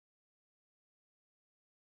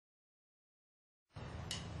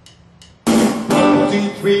1, 2,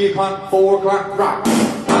 3 o'clock, 4 o'clock, rock.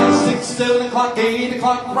 5, 6, 7 o'clock, 8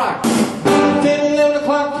 o'clock, rock. 9, 10, 11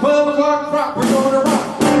 o'clock, 12 o'clock, rock. We're gonna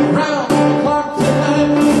rock around the clock tonight.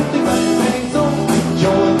 The bang on,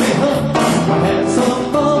 join me, huh? I had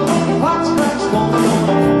some fun. Hot scratch,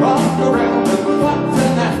 gonna rock around the clock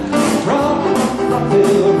tonight. Rock, rock, rock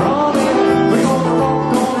till rock. We're gonna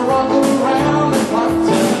rock around the clock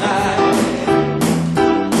tonight.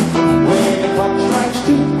 When the clock strikes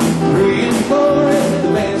 2, 3, and 4, and the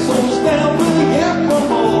band slows down, we'll get one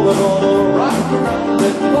more. We're gonna rock around the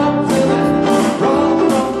clock tonight. Rock,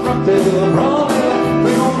 rock, rock till rock.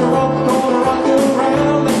 We're gonna rock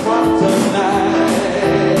around the clock tonight.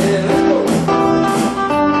 Let's go.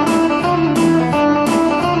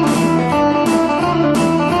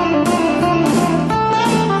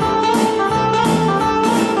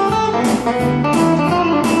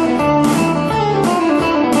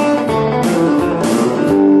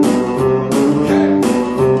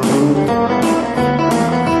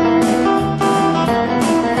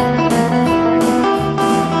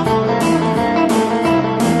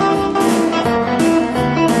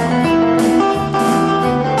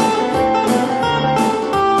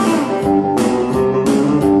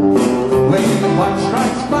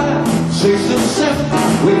 Strikes 5, 6, and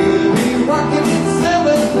 7. We'll be rocking in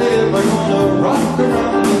 7. We're gonna rock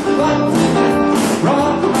around the clock tonight.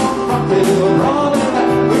 Rock, rock, rock till rock.